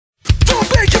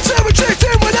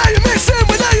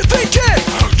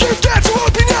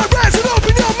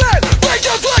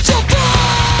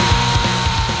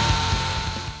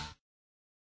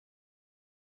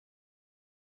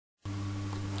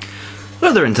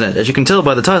Hello there, Internet. As you can tell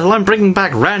by the title, I'm bringing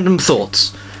back random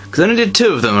thoughts. Because I only did 2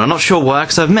 of them, and I'm not sure why,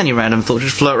 because I have many random thoughts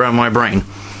just float around my brain.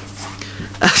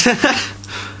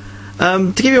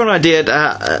 To give you an idea,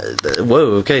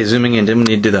 whoa, okay, zooming in, didn't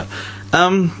need to do that.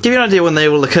 Give you an idea when they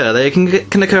will occur. They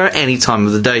can occur at any time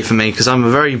of the day for me, because I'm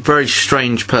a very, very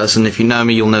strange person. If you know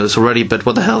me, you'll know this already, but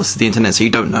what the hell, this is the Internet, so you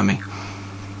don't know me.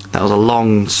 That was a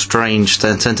long, strange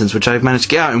sentence, which I managed to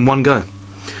get out in one go.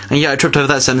 And yeah, I tripped over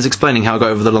that sentence explaining how I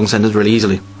got over the long sentence really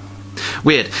easily.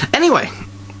 Weird. Anyway,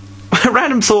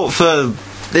 random thought for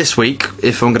this week,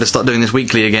 if I'm going to start doing this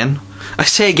weekly again. I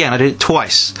say again, I did it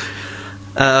twice.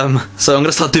 So I'm going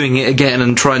to start doing it again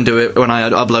and try and do it when I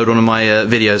upload one of my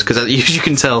videos, because as you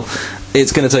can tell,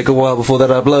 it's going to take a while before that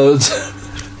uploads.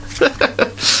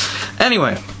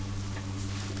 Anyway,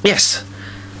 yes,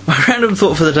 my random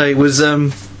thought for the day was,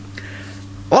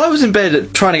 while I was in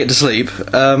bed trying to get to sleep,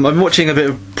 I've been watching a bit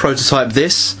of Prototype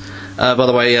This. By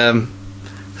the way,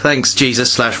 thanks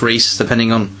Jesus/Reese,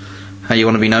 depending on how you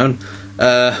want to be known,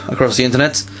 across the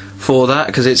internet, for that,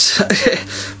 because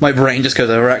it's my brain just goes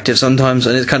overactive sometimes,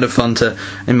 and it's kind of fun to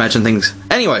imagine things.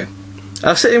 Anyway, I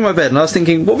was sitting in my bed and I was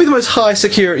thinking, what would be the most high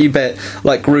security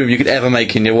room you could ever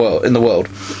make in the world?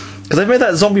 Because I've made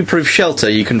that zombie-proof shelter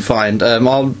you can find.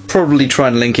 I'll probably try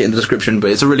and link it in the description,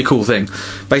 but it's a really cool thing.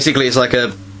 Basically, it's like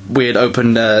a weird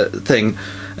open thing,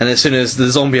 and as soon as the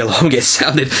zombie alarm gets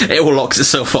sounded, it all locks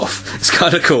itself off. It's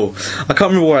kind of cool. I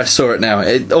can't remember where I saw it now.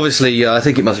 Obviously, I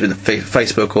think it must have been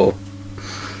Facebook, or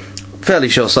fairly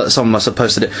sure someone must have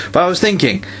posted it. But I was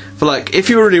thinking, if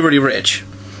you're really, really rich,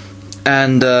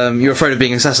 and you're afraid of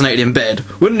being assassinated in bed,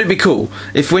 wouldn't it be cool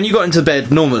if when you got into bed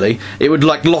normally, it would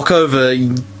lock over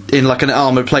in an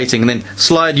armoured plating, and then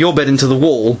slide your bed into the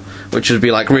wall, which would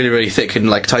be really, really thick and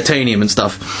titanium and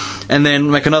stuff, and then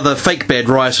make another fake bed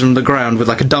rise from the ground with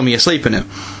a dummy asleep in it.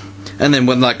 And then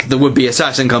when the would-be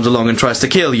assassin comes along and tries to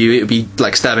kill you, it would be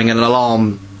stabbing an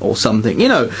alarm or something. You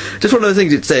know, just one of the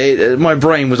things my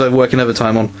brain was working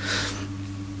overtime on.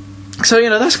 So, you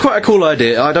know, that's quite a cool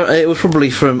idea. It was probably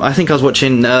from, I think I was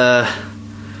watching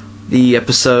the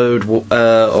episode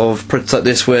of Prototype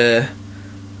This where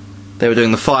they were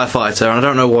doing the firefighter, and I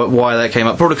don't know why that came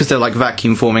up. Probably because they're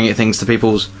vacuum forming things to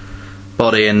people's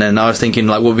body, and then I was thinking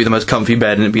what would be the most comfy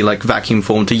bed, and it'd be vacuum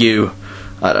formed to you.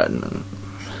 I don't know.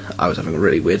 I was having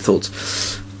really weird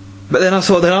thoughts. But then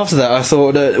after that I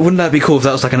thought, wouldn't that be cool if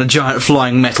that was a giant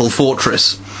flying metal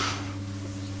fortress?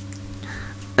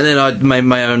 And then I made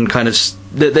my own kind of...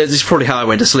 This is probably how I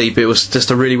went to sleep. It was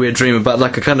just a really weird dream about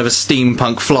a kind of a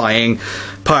steampunk flying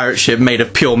pirate ship made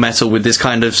of pure metal with this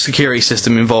kind of security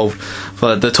system involved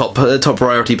for the top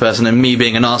priority person, and me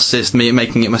being a narcissist, me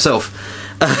making it myself.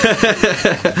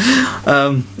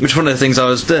 Which one of the things I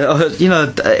was... you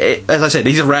know, as I said,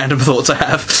 these are random thoughts I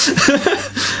have.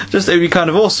 Just, it would be kind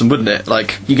of awesome, wouldn't it?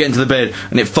 You get into the bed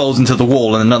and it folds into the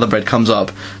wall and another bed comes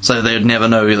up, so they'd never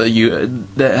know that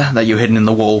you're hidden in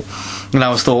the wall. And then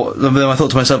I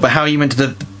thought to myself, but how are you meant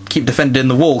to keep defended in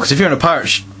the wall? Because if you're in a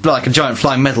pirate a giant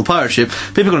flying metal pirate ship,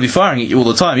 people are going to be firing at you all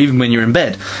the time, even when you're in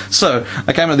bed. So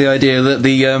I came up with the idea that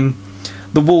the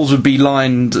walls would be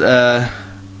lined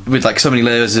with so many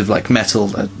layers of metal.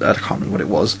 I can't remember what it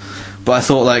was, but I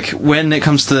thought when it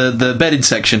comes to the bedded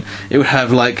section, it would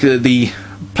have the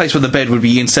place where the bed would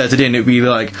be inserted in, it would be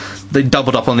they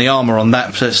doubled up on the armour on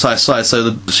that side,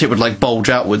 so the ship would bulge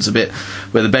outwards a bit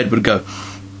where the bed would go.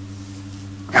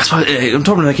 That's why I'm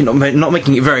talking about not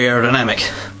making it very aerodynamic.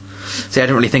 See, I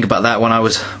didn't really think about that when I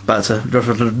was about to drive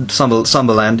from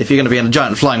Sunderland. If you're going to be in a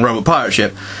giant flying robot pirate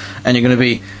ship, and you're going to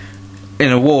be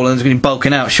in a wall and it's going to be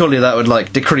bulking out, surely that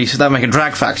would decrease, that would make a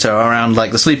drag factor around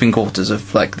the sleeping quarters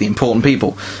of the important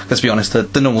people. Let's be honest,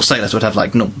 the normal sailors would have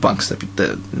normal bunks,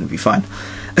 that'd be fine.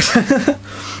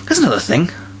 There's another thing.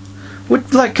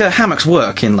 Would hammocks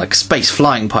work in space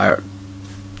flying pirate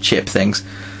ship things?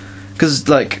 Because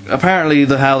apparently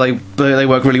how they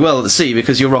work really well at the sea,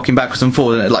 because you're rocking backwards and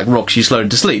forwards and it rocks you slowly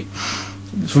to sleep.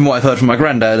 From what I've heard from my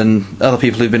granddad and other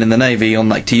people who've been in the Navy on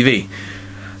TV.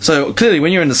 So clearly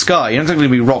when you're in the sky, you're not going to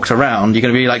be rocked around, you're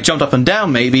going to be jumped up and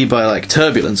down maybe by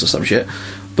turbulence or some shit.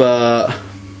 But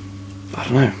I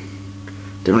don't know.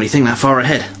 Didn't really think that far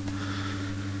ahead.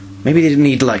 Maybe they didn't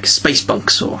need space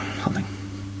bunks or something.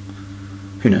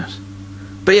 Who knows?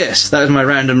 But yes, that was my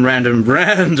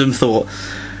random thought.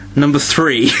 Number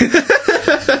 3.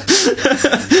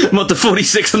 Not the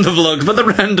 46 on the vlog, but the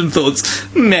random thoughts.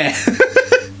 Meh.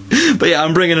 But yeah,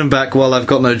 I'm bringing them back while I've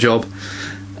got no job.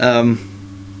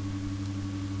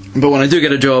 But when I do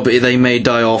get a job, they may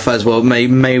die off as well.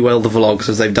 May well the vlogs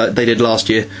as they did last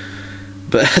year.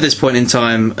 But at this point in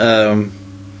time,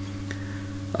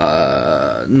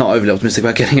 not overly optimistic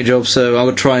about getting a job, so I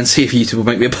would try and see if YouTube will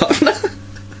make me a partner.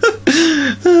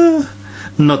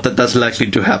 Not that that's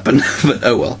likely to happen, but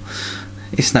oh well.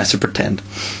 It's nice to pretend.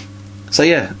 So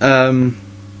yeah,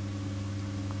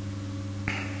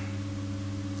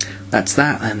 that's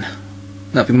that then.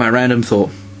 That'll be my random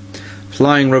thought.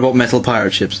 Flying robot metal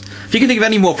pirate ships. If you can think of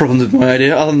any more problems with my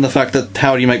idea, other than the fact that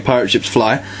how do you make pirate ships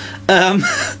fly?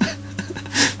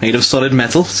 Made of solid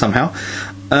metal, somehow.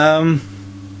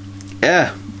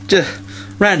 Yeah, just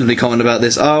randomly comment about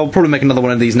this. I'll probably make another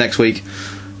one of these next week.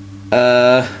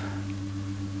 Yeah.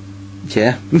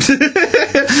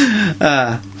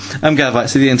 I'm Gavite,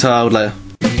 see the entire old layer.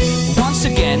 Once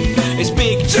again, it's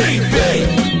Big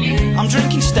TV. I'm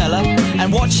drinking Stella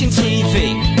and watching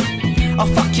TV. I'll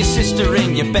fuck your sister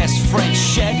in your best friend's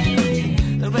shed.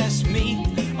 The rest me,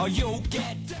 or you'll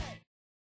get